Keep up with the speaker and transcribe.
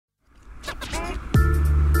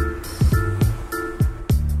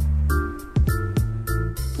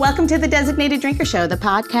Welcome to the Designated Drinker Show, the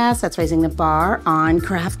podcast that's raising the bar on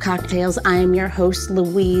craft cocktails. I am your host,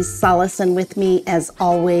 Louise Solis, and with me, as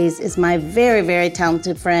always, is my very, very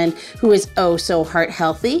talented friend who is oh so heart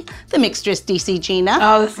healthy, the mixtress DC Gina.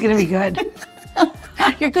 Oh, this is going to be good.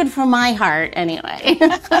 You're good for my heart, anyway.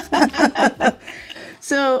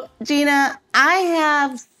 So, Gina, I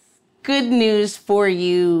have good news for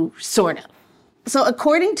you, sort of. So,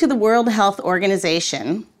 according to the World Health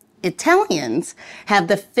Organization, Italians have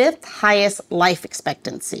the 5th highest life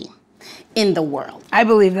expectancy in the world. I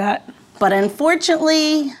believe that. But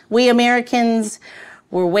unfortunately, we Americans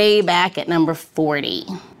were way back at number 40.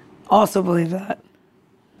 Also believe that.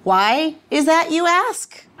 Why is that, you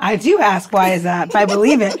ask? I do ask why is that, but I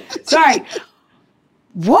believe it. Sorry.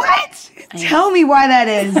 What? Tell me why that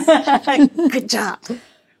is. Good job.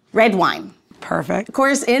 Red wine. Perfect. Of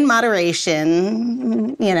course, in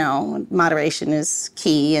moderation, moderation is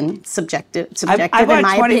key and subjective I've in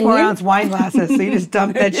my got 24 opinion. ounce wine glasses, so you just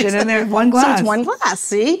dump that shit in there, one glass. So it's one glass,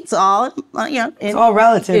 see? It's all, It's all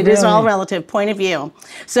relative, It is really. all relative, point of view.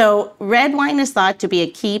 So red wine is thought to be a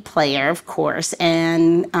key player, of course,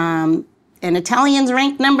 and Italians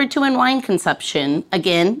rank number 2 in wine consumption.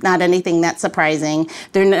 Again, not anything that surprising.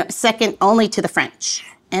 They're second only to the French.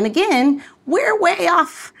 And again, we're way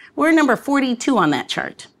off. We're number 42 on that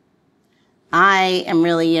chart. I am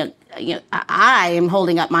really, I am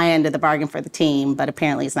holding up my end of the bargain for the team, but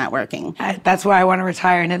apparently it's not working. That's why I want to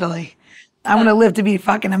retire in Italy. I'm going to live to be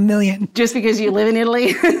fucking a million. Just because you live in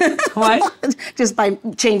Italy? What? Just by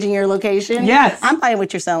changing your location? Yes. I'm buying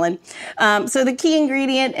what you're selling. So the key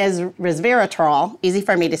ingredient is resveratrol, easy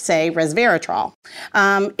for me to say, resveratrol.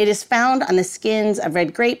 It is found on the skins of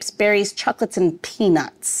red grapes, berries, chocolates, and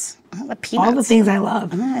peanuts. I love peanuts. All the things I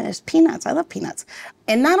love. There's peanuts. I love peanuts.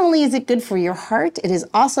 And not only is it good for your heart, it is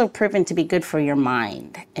also proven to be good for your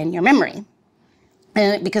mind and your memory.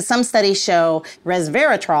 And because some studies show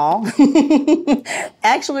resveratrol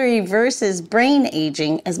actually reverses brain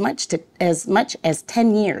aging as much as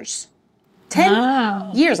 10 years.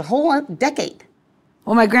 10 years, a whole decade.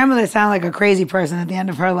 Well, my grandmother sounded like a crazy person at the end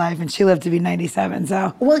of her life, and she lived to be 97,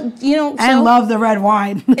 so. Well, And love the red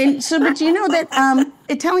wine. But you know that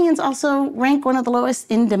Italians also rank one of the lowest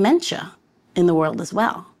in dementia in the world as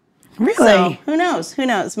well. Really? So who knows? Who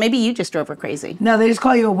knows? Maybe you just drove her crazy. No, they just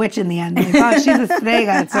call you a witch in the end. Like, oh, she's a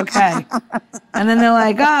snega, it's okay. And then they're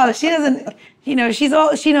like, oh, she doesn't, she's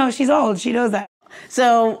old, she's old, she knows that.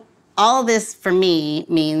 So all this for me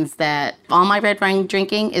means that all my red wine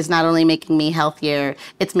drinking is not only making me healthier,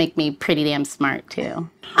 it's making me pretty damn smart too.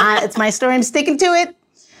 It's my story, I'm sticking to it.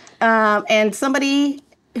 And somebody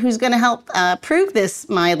who's going to help prove this,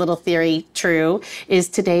 my little theory, true, is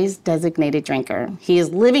today's designated drinker. He is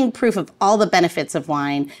living proof of all the benefits of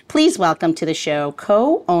wine. Please welcome to the show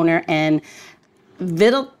co-owner and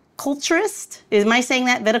viticulturist, am I saying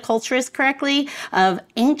that viticulturist correctly, of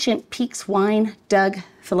Ancient Peaks Wine,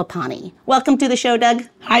 DougFilipponi. Welcome to the show, Doug.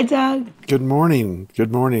 Hi, Doug. Good morning.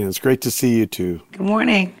 Good morning. It's great to see you two. Good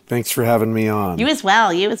morning. Thanks for having me on. You as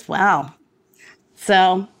well.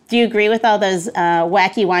 So, do you agree with all those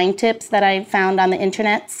wacky wine tips that I found on the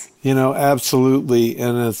internets? Absolutely.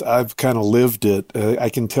 And as I've kind of lived it, I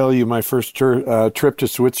can tell you my first trip to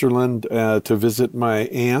Switzerland to visit my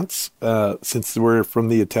aunts, since we're from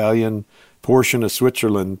the Italian portion of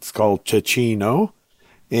Switzerland, it's called Ticino.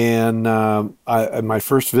 And my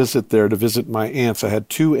first visit there to visit my aunts, I had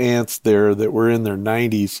 2 aunts there that were in their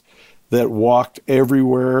 90s that walked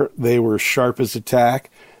everywhere. They were sharp as a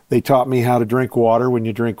tack. They taught me how to drink water when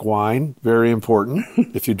you drink wine. Very important.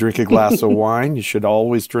 If you drink a glass of wine, you should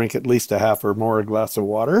always drink at least a half or more a glass of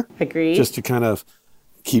water. Agreed. Just to kind of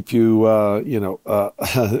keep you,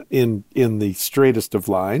 in the straightest of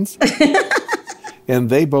lines. And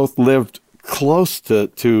they both lived close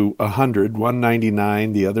to 100, one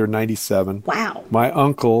 99, the other 97. Wow. My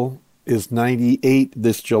uncle is 98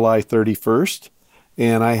 this July 31st,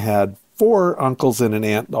 and I had 4 uncles and an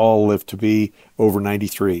aunt all lived to be over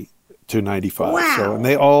 93 to 95. Wow. So, and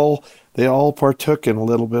they all partook in a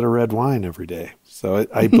little bit of red wine every day. So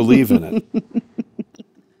I believe in it.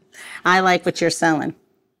 I like what you're selling.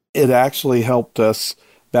 It actually helped us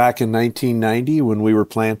back in 1990 when we were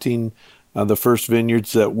planting the first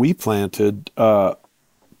vineyards that we planted to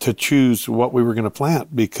choose what we were going to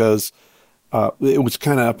plant, because it was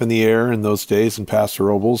kind of up in the air in those days in Paso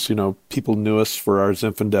Robles. People knew us for our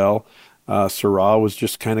Zinfandel. Syrah was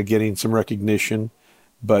just kind of getting some recognition,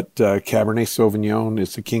 but Cabernet Sauvignon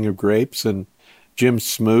is the king of grapes, and Jim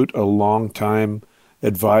Smoot, a longtime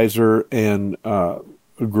advisor and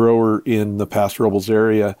grower in the Paso Robles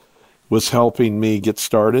area, was helping me get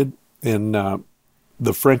started. And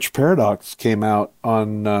the French Paradox came out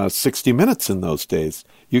on 60 Minutes in those days.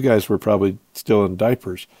 You guys were probably still in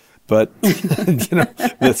diapers, but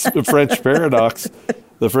the French Paradox.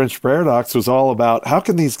 The French Paradox was all about how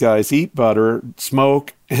can these guys eat butter,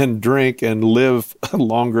 smoke, and drink and live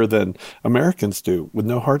longer than Americans do with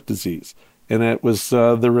no heart disease. And it was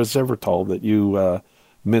the resveratrol that you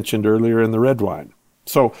mentioned earlier in the red wine.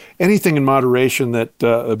 So anything in moderation that,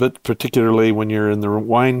 but particularly when you're in the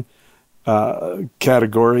wine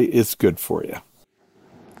category, is good for you.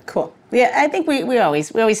 Cool. Yeah, I think we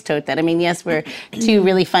always tote that. I mean, yes, we're two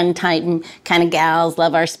really fun time kind of gals,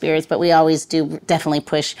 love our spirits, but we always do definitely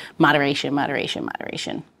push moderation.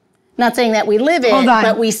 Not saying that we live it,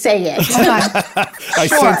 but we say it. Hold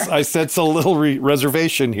on. I sense a little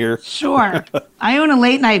reservation here. Sure. I own a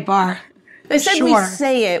late night bar. I said we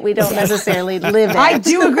say it. We don't necessarily live it. I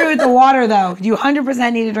do agree with the water, though. You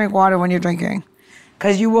 100% need to drink water when you're drinking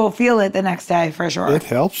because you will feel it the next day for sure. It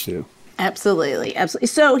helps you. Absolutely.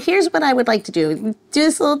 So here's what I would like to do. Do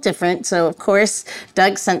this a little different. So, of course,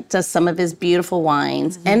 Doug sent us some of his beautiful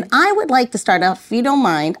wines. Mm-hmm. And I would like to start off, if you don't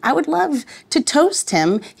mind, I would love to toast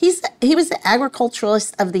him. He was the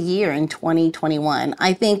Agriculturist of the Year in 2021.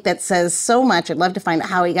 I think that says so much. I'd love to find out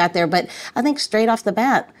how he got there. But I think straight off the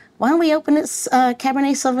bat, why don't we open this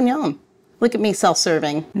Cabernet Sauvignon? Look at me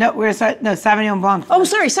self-serving. No, Sauvignon Blanc. Oh,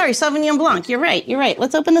 sorry, Sauvignon Blanc. You're right.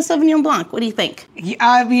 Let's open the Sauvignon Blanc. What do you think?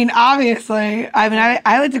 I mean, obviously, I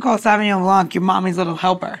like to call Sauvignon Blanc your mommy's little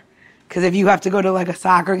helper. Because if you have to go to like a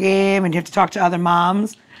soccer game and you have to talk to other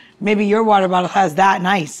moms, maybe your water bottle has that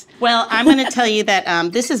nice. Well, I'm going to tell you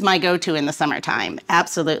that this is my go-to in the summertime.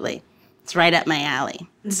 Absolutely. It's right up my alley.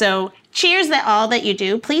 So cheers to all that you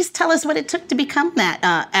do. Please tell us what it took to become that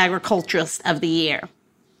Agriculturist of the Year.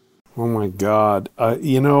 Oh my God.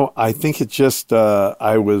 I think it just,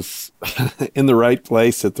 I was in the right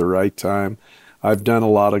place at the right time. I've done a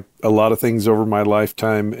lot of things over my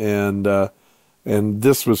lifetime, and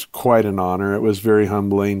this was quite an honor. It was very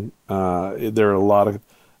humbling. There are a lot of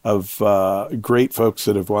great folks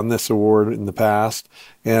that have won this award in the past,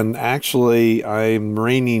 and actually I'm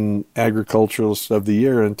reigning Agriculturalist of the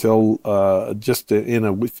Year until just in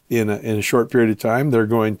a short period of time they're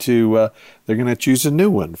going to choose a new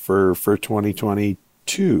one for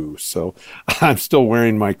 2022. So I'm still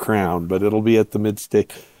wearing my crown, but it'll be at the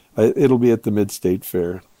Mid-State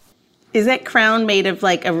Fair. Is that crown made of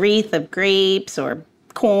like a wreath of grapes or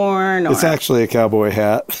corn? Or... It's actually a cowboy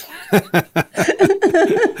hat.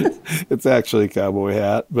 It's actually a cowboy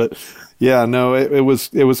hat, but yeah, no, it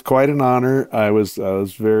was quite an honor. I was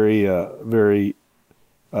very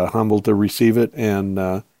humbled to receive it,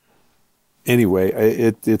 and anyway,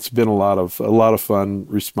 it's been a lot of fun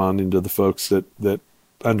responding to the folks that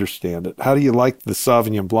understand it. How do you like the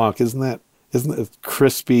Sauvignon Blanc? Isn't it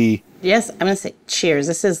crispy? Yes, I'm gonna say cheers.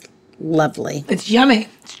 This is lovely. It's yummy.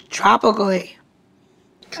 It's tropically.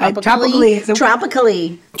 Tropically,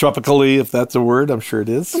 if that's a word, I'm sure it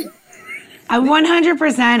is. I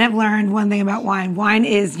 100% have learned one thing about wine. Wine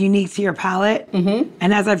is unique to your palate. Mm-hmm.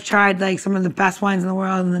 And as I've tried like some of the best wines in the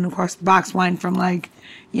world, and then of course boxed wine from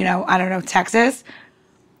Texas,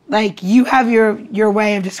 like you have your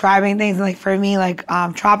way of describing things. And like for me, like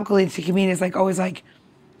tropically to me is like always like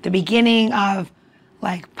the beginning of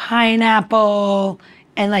like pineapple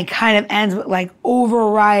and like kind of ends with like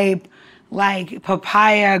overripe, like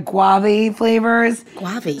papaya, guava flavors.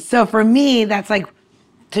 Guava. So for me, that's like,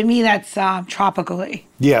 to me, that's tropically.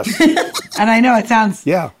 Yes. And I know it sounds.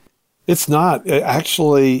 Yeah. It's not.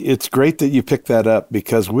 Actually, it's great that you picked that up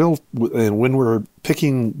because and when we're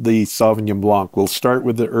picking the Sauvignon Blanc, we'll start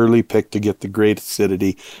with the early pick to get the great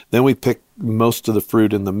acidity. Then we pick most of the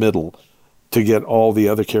fruit in the middle to get all the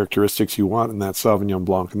other characteristics you want in that Sauvignon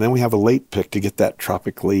Blanc. And then we have a late pick to get that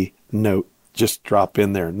tropically note just drop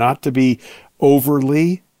in there. Not to be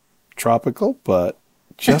overly tropical, but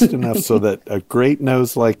just enough so that a great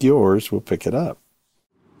nose like yours will pick it up.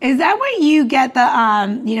 Is that where you get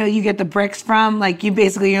the, you get the bricks from? Like you're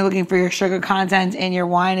looking for your sugar content in your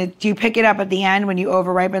wine. Do you pick it up at the end when you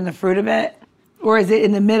over-ripen the fruit a bit? Or is it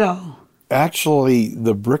in the middle? Actually,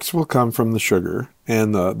 the bricks will come from the sugar,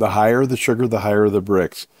 and the higher the sugar, the higher the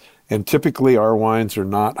bricks. And typically our wines are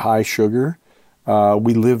not high sugar.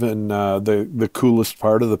 We live in the coolest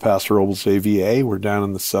part of the Paso Robles AVA. We're down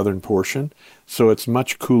in the southern portion, so it's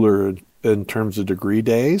much cooler in terms of degree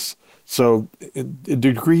days. So a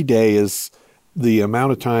degree day is the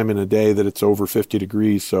amount of time in a day that it's over 50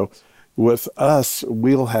 degrees. So with us,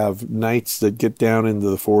 we'll have nights that get down into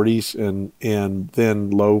the 40s and then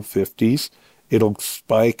low 50s. It'll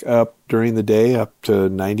spike up during the day up to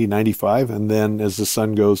 90, 95, and then as the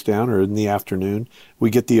sun goes down or in the afternoon, we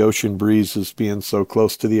get the ocean breezes being so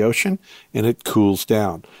close to the ocean, and it cools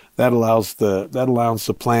down. That allows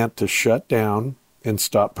the plant to shut down and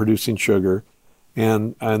stop producing sugar,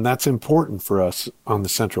 and that's important for us on the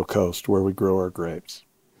Central Coast where we grow our grapes.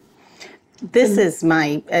 This is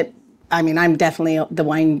my, I'm definitely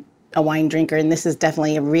a wine drinker, and this is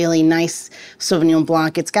definitely a really nice Sauvignon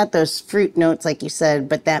Blanc. It's got those fruit notes, like you said,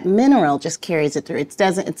 but that mineral just carries it through.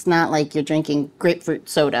 It's not like you're drinking grapefruit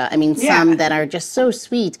soda. Some that are just so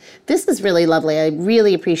sweet. This is really lovely. I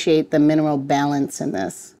really appreciate the mineral balance in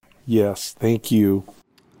this. Yes, thank you.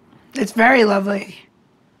 It's very lovely,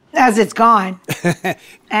 as it's gone.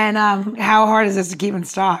 And how hard is this to keep in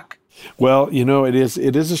stock? Well, it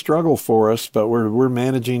is a struggle for us, but we're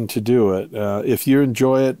managing to do it. If you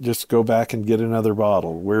enjoy it, just go back and get another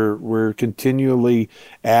bottle. We're continually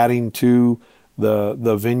adding to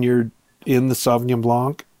the vineyard in the Sauvignon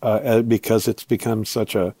Blanc because it's become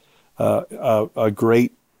such a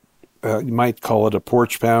great. You might call it a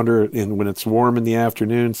porch pounder. And when it's warm in the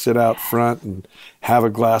afternoon, sit out front and have a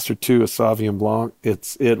glass or two of Sauvignon Blanc.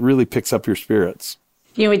 It really picks up your spirits.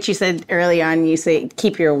 You know what you said early on, you say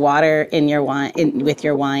keep your water in your wine with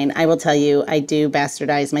your wine. I will tell you, I do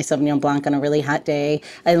bastardize my Sauvignon Blanc on a really hot day.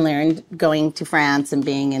 I learned going to France and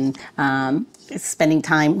being in spending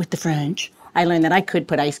time with the French. I learned that I could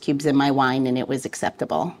put ice cubes in my wine and it was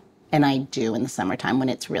acceptable. And I do in the summertime when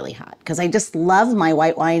it's really hot. Because I just love my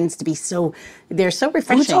white wines to be they're so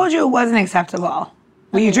refreshing. Who told you it wasn't acceptable?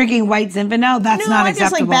 Were you drinking white Zinfandel? That's not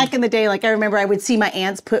acceptable. Just back in the day, I remember I would see my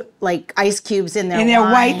aunts put ice cubes in their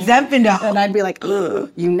wine, white Zinfandel, and I'd be like,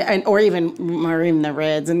 ugh, or even the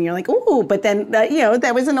reds, and you're like, ooh. But then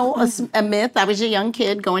that was a myth. I was a young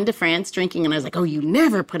kid going to France drinking, and I was like, oh, you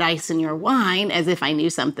never put ice in your wine, as if I knew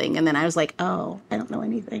something. And then I was like, oh, I don't know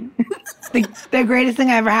anything. The greatest thing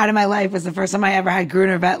I ever had in my life was the first time I ever had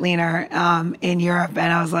Gruner Veltliner in Europe,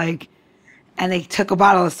 and I was like, and they took a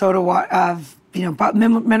bottle of soda water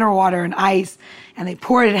mineral water and ice, and they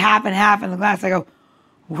poured it half and half in the glass. I go,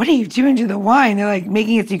 what are you doing to the wine? They're like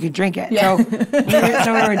making it so you could drink it. Yeah.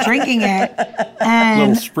 So we were drinking it,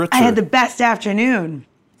 and I had the best afternoon.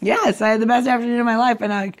 Yes, I had the best afternoon of my life,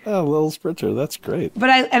 and a little spritzer. That's great. But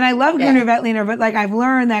I love Gruner Veltliner, but I've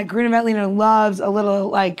learned that Gruner Veltliner loves a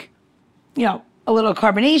little a little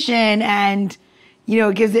carbonation, and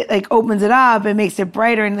it gives it opens it up and makes it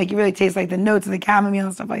brighter, and you really taste the notes of the chamomile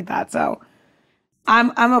and stuff like that. So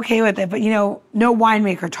I'm okay with it, but no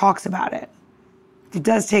winemaker talks about it. It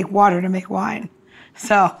does take water to make wine.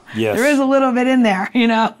 So yes. There is a little bit in there,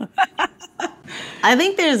 I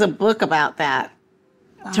think there's a book about that.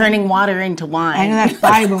 Turning water into wine. I know that's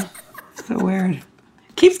Bible. So weird.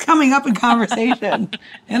 Keeps coming up in conversation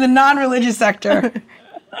in the non-religious sector.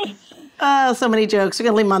 Oh, so many jokes. We're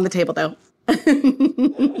going to leave them on the table, though.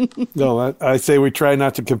 No, I say we try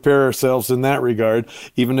not to compare ourselves in that regard.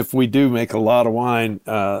 Even if we do make a lot of wine,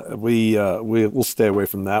 we'll stay away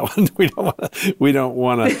from that one. We don't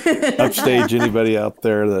want to upstage anybody out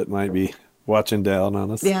there that might be watching down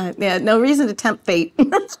on us. Yeah. No reason to tempt fate.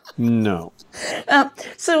 No.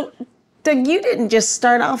 So, Doug, you didn't just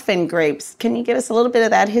start off in grapes. Can you give us a little bit of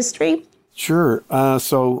that history? Sure.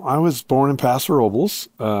 So I was born in Paso Robles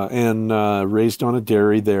and raised on a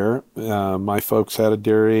dairy there. My folks had a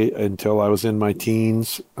dairy until I was in my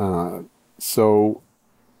teens. So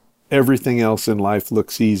everything else in life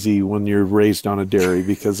looks easy when you're raised on a dairy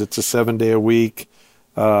because it's a 7-day a week.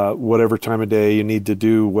 Whatever time of day you need to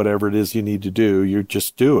do whatever it is you need to do, you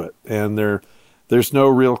just do it. And there's no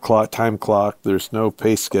real time clock. There's no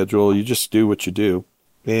pay schedule. You just do what you do.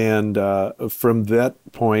 And from that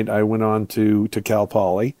point, I went on to Cal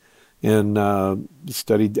Poly and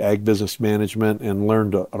studied ag business management and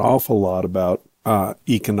learned an awful lot about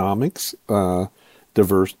economics,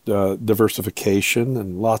 diversification,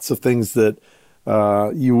 and lots of things that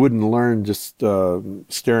you wouldn't learn just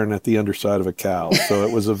staring at the underside of a cow. So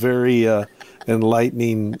it was a very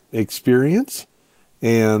enlightening experience.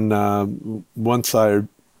 And once I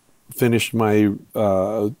finished my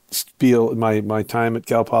my time at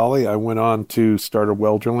Cal Poly, I went on to start a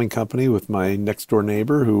well drilling company with my next door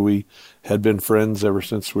neighbor, who we had been friends ever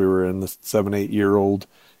since we were in the 7-8-year-old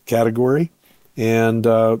category, and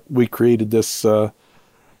we created this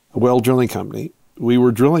well drilling company. We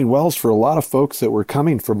were drilling wells for a lot of folks that were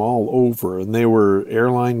coming from all over, and they were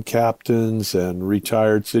airline captains and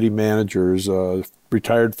retired city managers,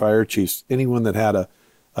 retired fire chiefs, anyone that had a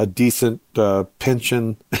decent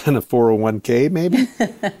pension and a 401k maybe.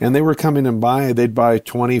 And they were coming and they'd buy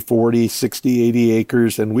 20, 40, 60, 80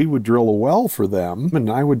 acres, and we would drill a well for them. And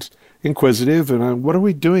I would inquisitive, and what are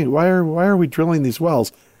we doing? Why are we drilling these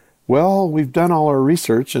wells? Well, we've done all our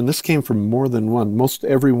research, and this came from more than one, most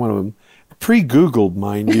every one of them. Pre-Googled,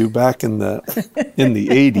 mind you, back in the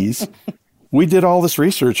 80s. We did all this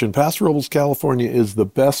research, and Paso Robles, California is the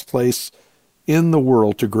best place in the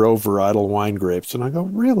world to grow varietal wine grapes. And I go,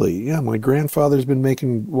 really? Yeah, my grandfather's been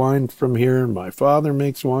making wine from here, and my father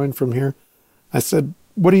makes wine from here. I said,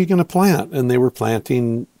 what are you going to plant? And they were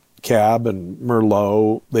planting Cab and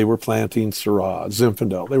Merlot. They were planting Syrah,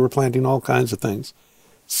 Zinfandel. They were planting all kinds of things.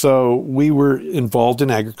 So we were involved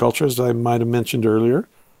in agriculture, as I might have mentioned earlier,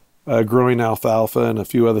 growing alfalfa and a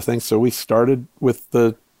few other things. So we started with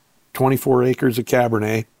the 24 acres of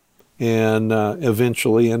Cabernet, and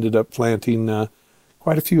eventually ended up planting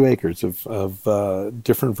quite a few acres of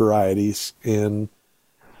different varieties, and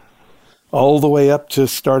all the way up to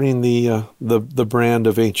starting the brand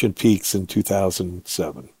of Ancient Peaks in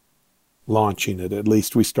 2007, launching it. At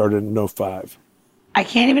least we started in 2005. I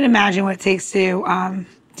can't even imagine what it takes to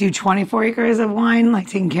do 24 acres of wine, like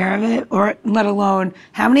taking care of it, or let alone,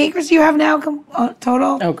 how many acres do you have now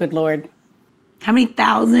total? Oh, good Lord. How many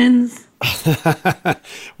thousands?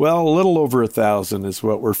 Well, a little over 1,000 is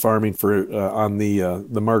what we're farming for on the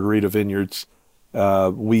Margarita vineyards.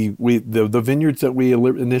 The vineyards that we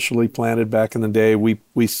initially planted back in the day,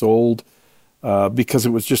 we sold because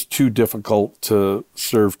it was just too difficult to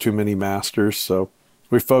serve too many masters. So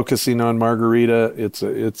we're focusing on Margarita.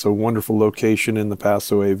 It's a wonderful location in the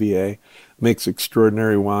Paso AVA. Makes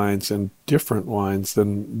extraordinary wines and different wines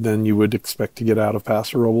than you would expect to get out of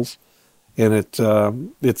Paso Robles. And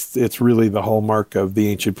it's really the hallmark of the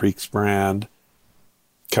Ancient Peaks brand,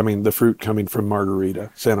 the fruit coming from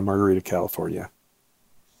Margarita, Santa Margarita, California.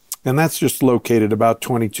 And that's just located about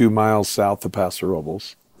 22 miles south of Paso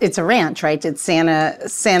Robles. It's a ranch, right? It's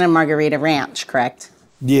Santa Margarita Ranch, correct?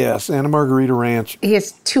 Yeah, Santa Margarita Ranch. He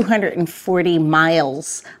has 240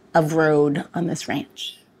 miles of road on this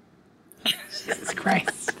ranch. Jesus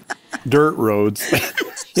Christ. Dirt roads.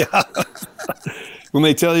 Yeah. When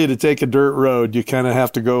they tell you to take a dirt road, you kind of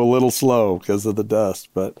have to go a little slow because of the dust.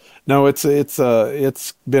 But no, it's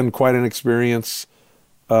been quite an experience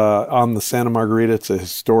on the Santa Margarita. It's a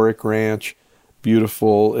historic ranch,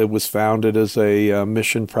 beautiful. It was founded as a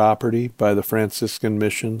mission property by the Franciscan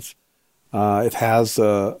missions. It has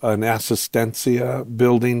an assistencia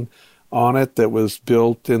building on it that was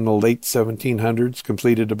built in the late 1700s,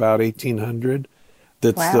 completed about 1800.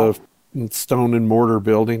 That's wow. The stone and mortar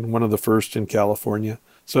building, one of the first in California.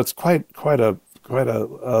 So it's quite a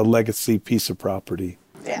legacy piece of property.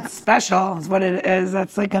 Yeah, Special is what it is.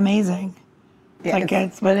 That's like amazing. yeah,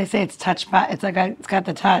 It's what do they say? It's touch by. It's like it's got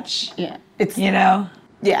the touch. yeah. It's Yeah.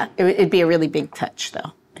 It'd be a really big touch,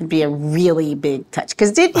 though. It'd be a really big touch.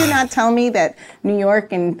 Because did you not tell me that New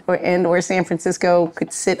York or San Francisco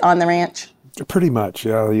could sit on the ranch? Pretty much,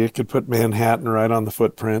 yeah. You could put Manhattan right on the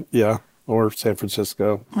footprint, yeah, or San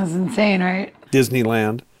Francisco. That's insane, right?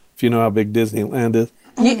 Disneyland, if you know how big Disneyland is.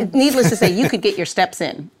 Needless to say, you could get your steps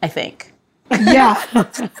in, I think. Yeah.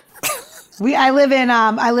 I live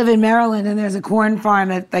in Maryland, and there's a corn farm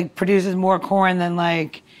that like produces more corn than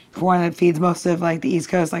like corn that feeds most of like the East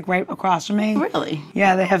Coast, like right across from me. Really?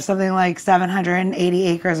 Yeah, they have something like 780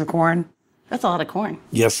 acres of corn. That's a lot of corn.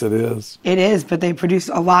 Yes, it is. It is, but they produce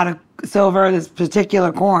a lot of silver, this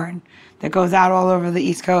particular corn that goes out all over the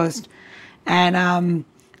East Coast. And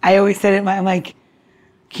I always said it, I'm like,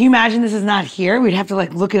 can you imagine this is not here? We'd have to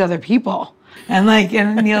like look at other people. And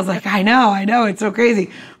Neil's like, I know, it's so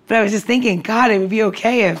crazy. But I was just thinking, God, it would be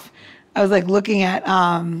okay if I was like looking at,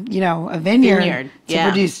 a vineyard to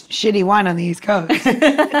produce shitty wine on the East Coast.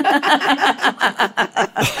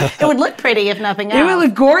 It would look pretty if nothing else. It would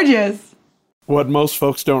look gorgeous. What most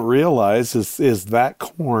folks don't realize is that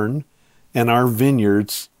corn and our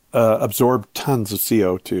vineyards absorb tons of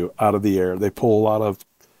CO2 out of the air. They pull a lot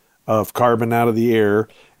of carbon out of the air.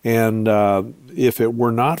 And if it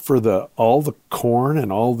were not for all the corn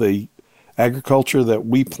and all the agriculture that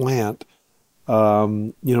we plant,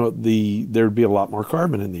 there'd be a lot more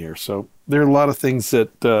carbon in the air. So there are a lot of things that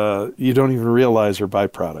you don't even realize are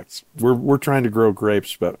byproducts. We're trying to grow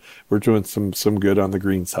grapes, but we're doing some good on the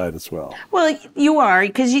green side as well. Well, you are,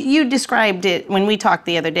 because you described it when we talked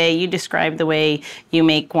the other day. You described the way you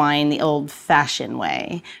make wine the old-fashioned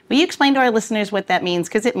way. Will you explain to our listeners what that means?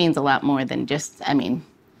 Because it means a lot more than just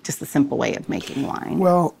the simple way of making wine.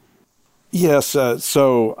 Well, yes.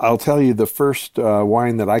 So I'll tell you, the first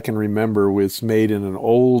wine that I can remember was made in an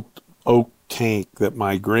old oak tank that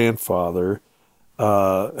my grandfather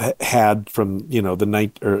had from the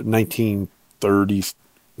 1930s,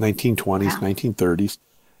 1920s, 1930s,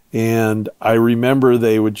 and I remember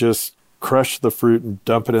they would just crush the fruit and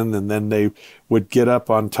dump it in, and then they would get up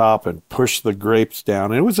on top and push the grapes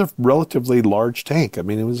down. And it was a relatively large tank. I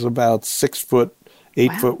mean, it was about 6 foot,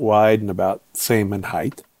 8 foot wide, and about same in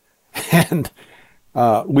height. And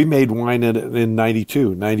we made wine in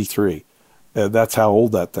 92, 93. That's how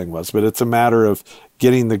old that thing was. But it's a matter of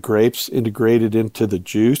getting the grapes integrated into the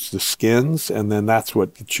juice, the skins, and then that's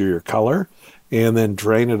what gets you your color. And then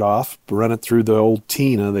drain it off, run it through the old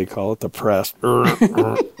tina, they call it, the press,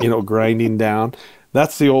 grinding down.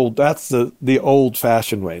 That's the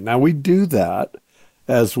old-fashioned way. Now we do that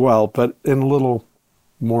as well, but in a little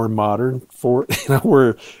more modern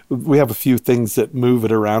we have a few things that move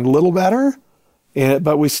it around a little better,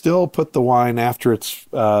 but we still put the wine after it's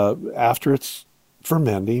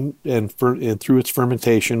fermenting and through its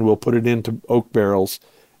fermentation, we'll put it into oak barrels.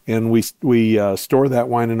 And we store that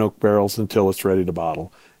wine in oak barrels until it's ready to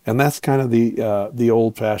bottle. And that's kind of the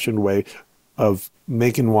old-fashioned way of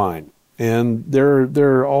making wine. And there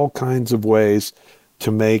are all kinds of ways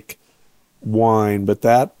to make wine, but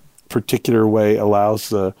that particular way allows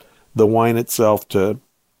the wine itself to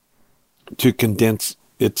condense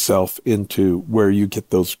itself into where you get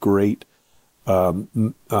those great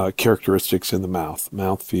characteristics in the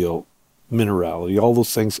mouthfeel, minerality, all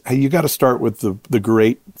those things. Hey, you got to start with the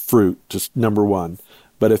great fruit, just number one.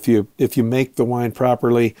 But if you make the wine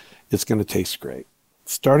properly, it's going to taste great.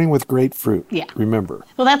 Starting with great fruit. Yeah. Remember.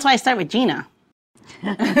 Well, that's why I start with Gina.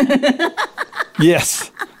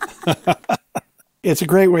 Yes. It's a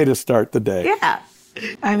great way to start the day. Yeah.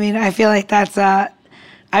 I mean, I feel like that's I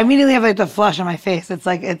immediately have like the flush on my face. It's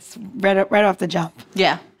like it's right off the jump.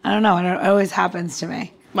 Yeah. I don't know. It always happens to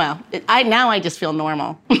me. Well, I just feel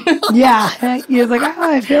normal. Yeah, you're like,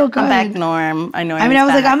 oh, I feel good. I'm back norm. I know. I mean, I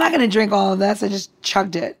was like, I'm not gonna drink all of this. I just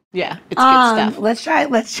chugged it. Yeah, it's good stuff. Let's try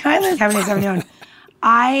this Cabernet Sauvignon.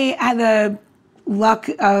 I had the luck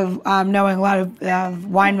of knowing a lot of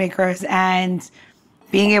winemakers and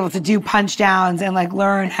being able to do punch downs and like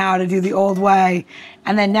learn how to do the old way,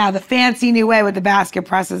 and then now the fancy new way with the basket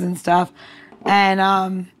presses and stuff.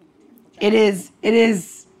 And it is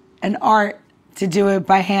an art to do it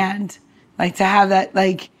by hand, like to have that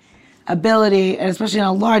like ability, and especially in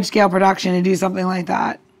a large scale production to do something like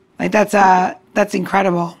that. Like that's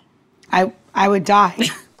incredible. I would die.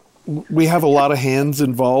 We have a lot of hands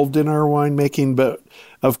involved in our winemaking, but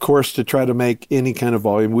of course, to try to make any kind of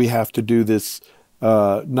volume, we have to do this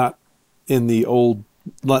not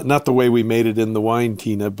the way we made it in the wine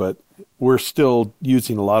tina, but we're still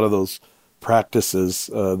using a lot of those practices,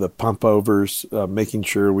 the pump overs, making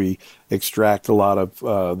sure we extract a lot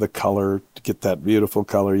of the color to get that beautiful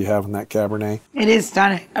color you have in that Cabernet. It is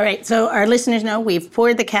stunning. All right, so our listeners know we've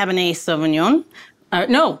poured the Cabernet Sauvignon. The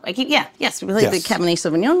Cabernet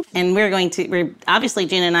Sauvignon. And we're obviously,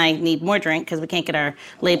 Gina and I need more drink because we can't get our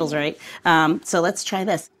labels right. So let's try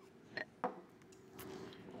this.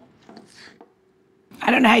 I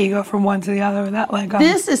don't know how you go from one to the other without like.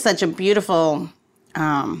 This is such a beautiful,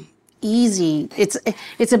 easy.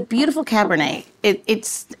 It's a beautiful Cabernet.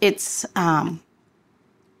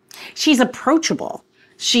 She's approachable.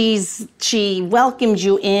 She welcomes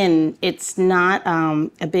you in. It's not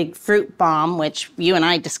a big fruit bomb, which you and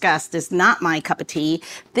I discussed is not my cup of tea.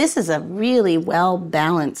 This is a really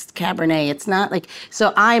well-balanced Cabernet. It's not like,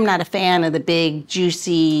 so I'm not a fan of the big,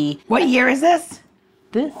 juicy. What year is this?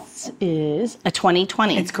 This is a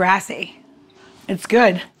 2020. It's grassy. It's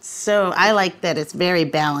good. So I like that it's very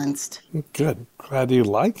balanced. Good. Glad you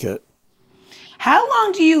like it. How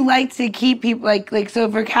long do you like to keep people like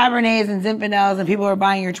so for Cabernets and Zinfandels and people are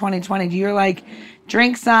buying your 2020, do you like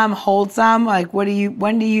drink some, hold some? Like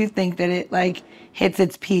when do you think that it like hits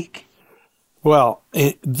its peak? Well,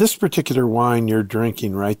 this particular wine you're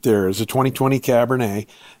drinking right there is a 2020 Cabernet.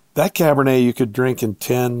 That Cabernet you could drink in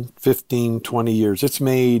 10, 15, 20 years. It's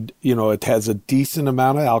made, it has a decent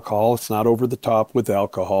amount of alcohol. It's not over the top with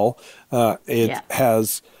alcohol. It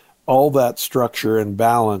has all that structure and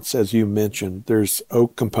balance, as you mentioned. There's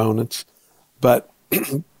oak components, but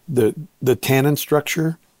the tannin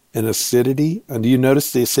structure and acidity, and do you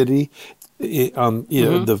notice the acidity? It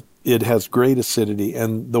has great acidity,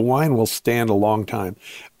 and the wine will stand a long time.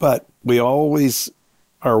 But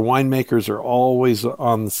our winemakers are always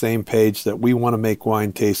on the same page that we want to make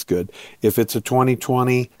wine taste good. If it's a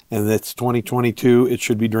 2020 and it's 2022, it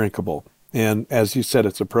should be drinkable. And as you said,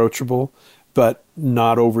 it's approachable, but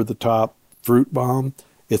not over the top fruit bomb.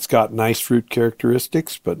 It's got nice fruit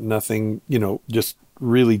characteristics, but nothing, just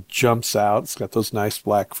really jumps out. It's got those nice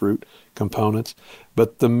black fruit components,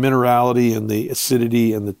 but the minerality and the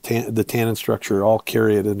acidity and the tannin structure all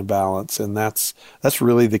carry it in a balance. And that's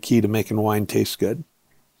really the key to making wine taste good.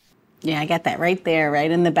 Yeah, I got that right there, right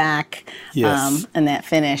in the back. Yes. And that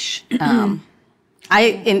finish. When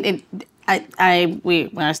I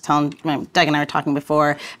was telling, Doug and I were talking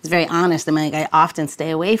before, I was very honest. I'm like, I often stay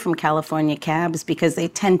away from California cabs because they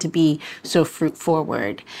tend to be so fruit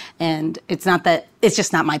forward. And it's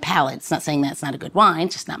just not my palate. It's not saying that it's not a good wine,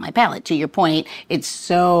 it's just not my palate. To your point, it's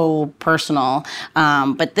so personal.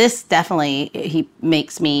 But this definitely, he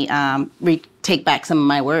makes me take back some of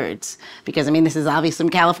my words, because I mean, this is obviously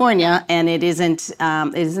from California, and it isn't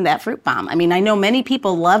that fruit bomb. I mean, I know many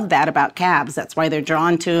people love that about cabs. That's why they're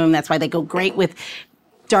drawn to them. That's why they go great with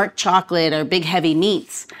dark chocolate or big heavy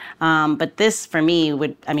meats. But this, for me,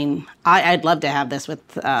 I'd love to have this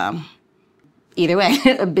with either way,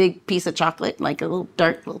 a big piece of chocolate, like a little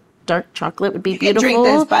dark chocolate would be beautiful. You could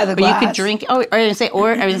drink this by the glass. Or you could drink. Oh, I was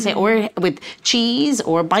gonna say, or with cheese,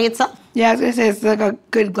 or by itself. Yeah, I was gonna say it's like a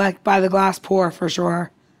good by the glass pour for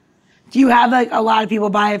sure. Do you have like a lot of people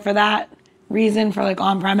buy it for that reason, for like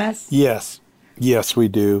on premise? Yes, we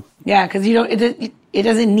do. Yeah, because it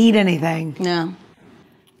doesn't need anything. No.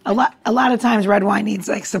 A lot of times red wine needs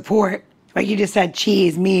like support, like you just said,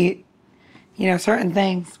 cheese, meat, certain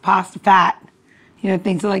things, pasta, fat.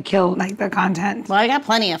 Things to like kill like the content. Well, I got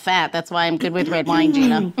plenty of fat. That's why I'm good with red wine,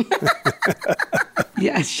 Gina.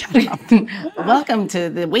 Yeah, shut up. Welcome to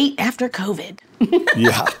the wait after COVID.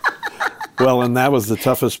 Yeah. Well, and that was the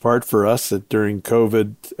toughest part for us during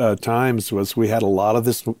COVID times, was we had a lot of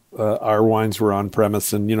this, our wines were on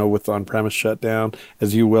premise, and, with on premise shutdown,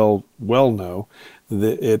 as you well know,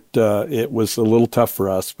 it was a little tough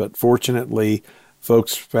for us, but fortunately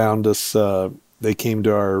folks found us, they came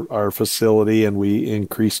to our facility, and we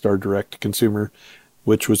increased our direct to consumer,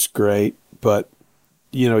 which was great. But,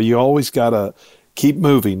 you always got to keep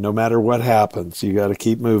moving no matter what happens. You got to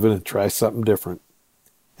keep moving and try something different.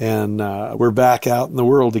 And we're back out in the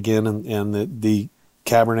world again, and the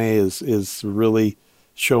Cabernet is really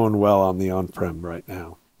showing well on the on-prem right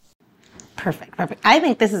now. Perfect. I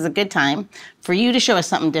think this is a good time for you to show us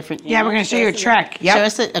something different. Yeah, we're going to show you a trick. Yep. Show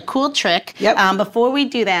us a cool trick. Yep. Before we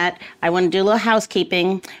do that, I want to do a little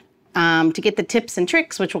housekeeping to get the tips and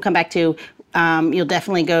tricks, which we'll come back to. You'll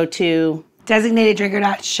definitely go to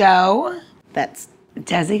designateddrinker.show. That's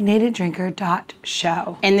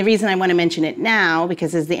designateddrinker.show. And the reason I want to mention it now,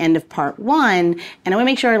 because it's the end of part 1, and I want to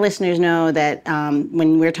make sure our listeners know that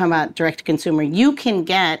when we're talking about direct to consumer, you can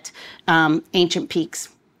get Ancient Peaks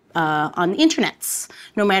on the internets,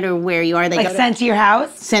 no matter where you are. They sent to your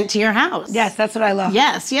house? Sent to your house. Yes, that's what I love.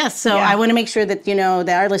 Yes. So I want to make sure that that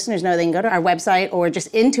our listeners know they can go to our website or just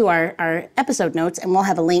into our episode notes, and we'll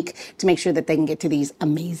have a link to make sure that they can get to these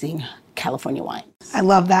amazing California wines. I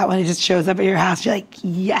love that when it just shows up at your house. You're like,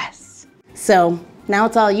 yes. So now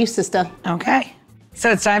it's all you, sister. Okay.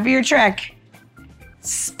 So it's time for your trick.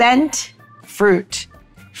 Spent fruit.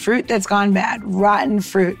 Fruit that's gone bad. Rotten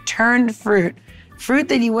fruit. Turned fruit. Fruit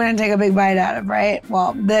that you wouldn't take a big bite out of, right?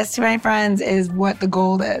 Well, this, my friends, is what the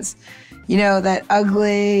gold is. That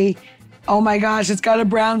ugly, oh my gosh, it's got a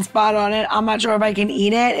brown spot on it, I'm not sure if I can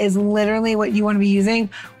eat it, is literally what you want to be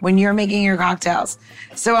using when you're making your cocktails.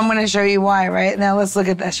 So I'm going to show you why, right? Now let's look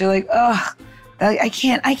at this. You're like, ugh, I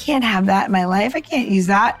can't have that in my life. I can't use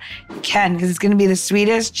that. You can, because it's going to be the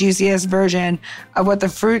sweetest, juiciest version of what the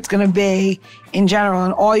fruit's going to be in general.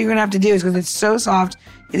 And all you're going to have to do is, because it's so soft,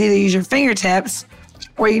 is either use your fingertips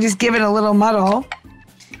or you just give it a little muddle,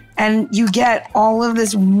 and you get all of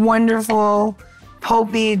this wonderful,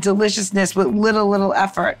 pulpy deliciousness with little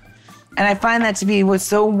effort. And I find that to be what's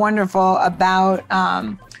so wonderful about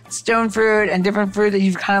stone fruit and different fruit that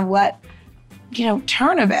you've kind of let,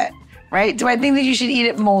 turn a bit, right? Do I think that you should eat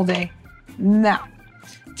it moldy? No.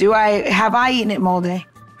 Have I eaten it moldy?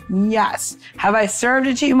 Yes. Have I served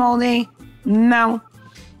it to you moldy? No.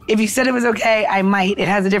 If you said it was okay, I might. It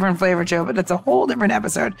has a different flavor to it, but that's a whole different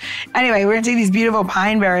episode. Anyway, we're gonna take these beautiful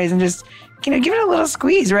pine berries and just, give it a little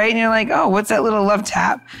squeeze, right? And you're like, oh, what's that little love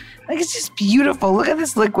tap? Like, it's just beautiful. Look at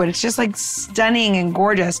this liquid. It's just like stunning and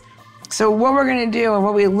gorgeous. So what we're gonna do, and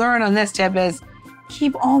what we learn on this tip, is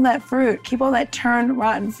keep all that fruit, keep all that turned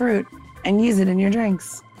rotten fruit, and use it in your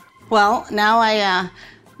drinks. Well, now I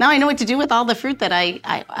know what to do with all the fruit that I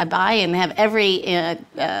buy, and have every...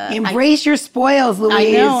 Embrace your spoils, Louise. I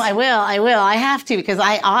know, I will. I have to, because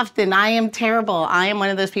I am terrible. I am one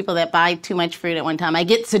of those people that buy too much fruit at one time. I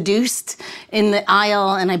get seduced in the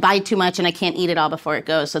aisle, and I buy too much, and I can't eat it all before it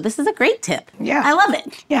goes. So this is a great tip. Yeah. I love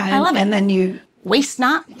it. Yeah, I love it. And then you... Waste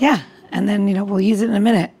not. Yeah, and then, we'll use it in a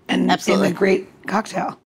minute. And absolutely. in a great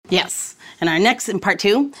cocktail. Yes. And our next in part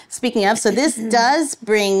 2, speaking of, so this does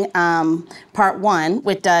bring part 1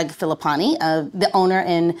 with DougFilipponi, the owner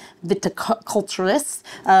and Viticulturist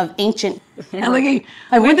of ancient.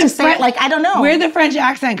 I went to say it like, I don't know. Where'd the French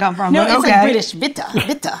accent come from? No, it's like British.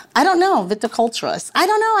 Vita. I don't know. Viticulturist. I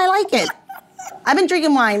don't know. I like it. I've been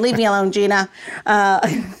drinking wine. Leave me alone, Gina.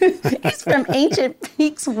 He's from Ancient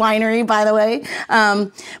Peaks Winery, by the way.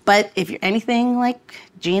 But if you're anything like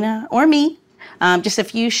Gina or me, just a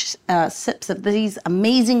few sips of these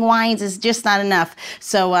amazing wines is just not enough.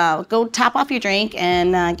 So go top off your drink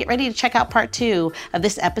and get ready to check out part 2 of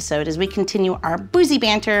this episode as we continue our boozy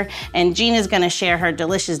banter. And Gina's going to share her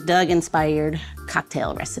delicious Doug-inspired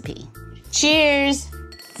cocktail recipe. Cheers.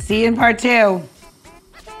 See you in part 2.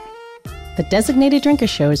 The Designated Drinker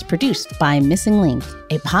Show is produced by Missing Link,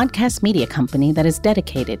 a podcast media company that is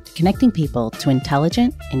dedicated to connecting people to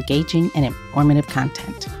intelligent, engaging, and informative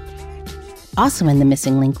content. Also in the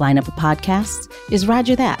Missing Link lineup of podcasts is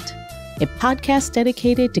Roger That, a podcast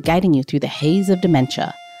dedicated to guiding you through the haze of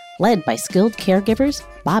dementia, led by skilled caregivers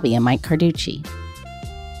Bobby and Mike Carducci.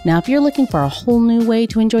 Now, if you're looking for a whole new way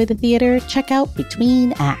to enjoy the theater, check out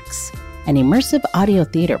Between Acts, an immersive audio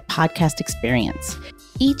theater podcast experience.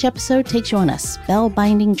 Each episode takes you on a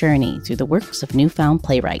spellbinding journey through the works of newfound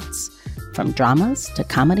playwrights, from dramas to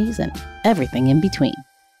comedies and everything in between.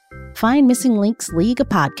 Find Missing Link's League of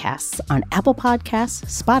Podcasts on Apple Podcasts,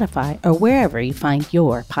 Spotify, or wherever you find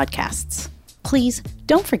your podcasts. Please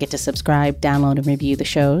don't forget to subscribe, download, and review the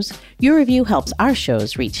shows. Your review helps our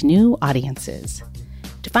shows reach new audiences.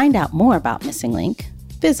 To find out more about Missing Link,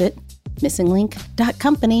 visit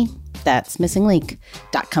missinglink.company. That's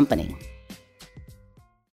missinglink.company.